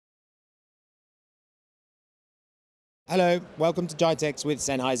Hello, welcome to GITEX with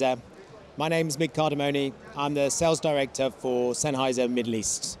Sennheiser. My name is Mig Cardamone. I'm the Sales Director for Sennheiser Middle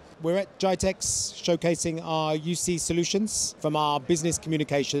East. We're at GITEX showcasing our UC solutions from our business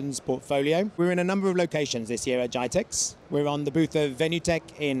communications portfolio. We're in a number of locations this year at GITEX. We're on the booth of VenueTech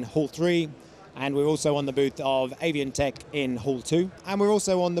in Hall 3, and we're also on the booth of Avian Tech in Hall 2. And we're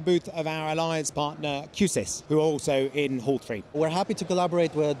also on the booth of our alliance partner QSYS, who are also in Hall 3. We're happy to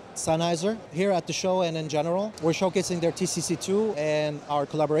collaborate with Sennheiser here at the show and in general. We're showcasing their TCC2 and our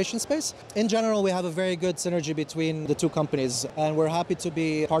collaboration space. In general, we have a very good synergy between the two companies, and we're happy to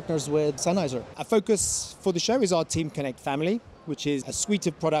be partners with Sennheiser. Our focus for the show is our Team Connect family, which is a suite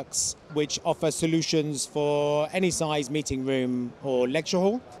of products which offer solutions for any size meeting room or lecture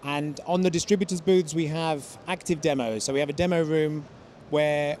hall. And on the distributors' booths, we have active demos. So we have a demo room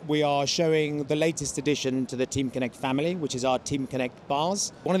where we are showing the latest addition to the Team Connect family, which is our Team Connect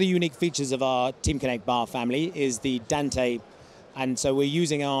bars. One of the unique features of our Team Connect bar family is the Dante. And so we're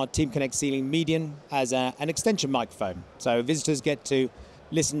using our Team Connect ceiling median as an extension microphone. So visitors get to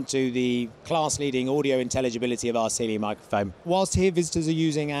listen to the class-leading audio intelligibility of our ceiling microphone. Whilst here, visitors are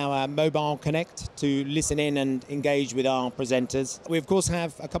using our Mobile Connect to listen in and engage with our presenters. We, of course,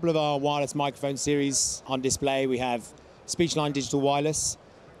 have a couple of our wireless microphone series on display. We have Speechline Digital Wireless,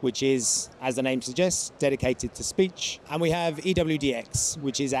 which is, as the name suggests, dedicated to speech. And we have EWDX,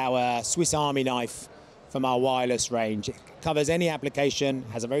 which is our Swiss Army knife from our wireless range. It covers any application,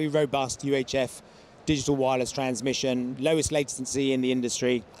 has a very robust UHF digital wireless transmission, lowest latency in the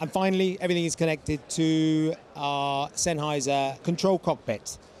industry. And finally, everything is connected to our Sennheiser control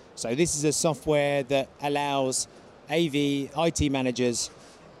cockpit. So this is a software that allows AV IT managers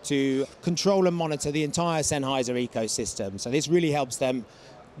to control and monitor the entire Sennheiser ecosystem. So this really helps them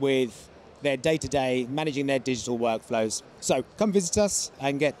with their day-to-day managing their digital workflows. So come visit us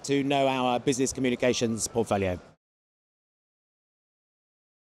and get to know our business communications portfolio.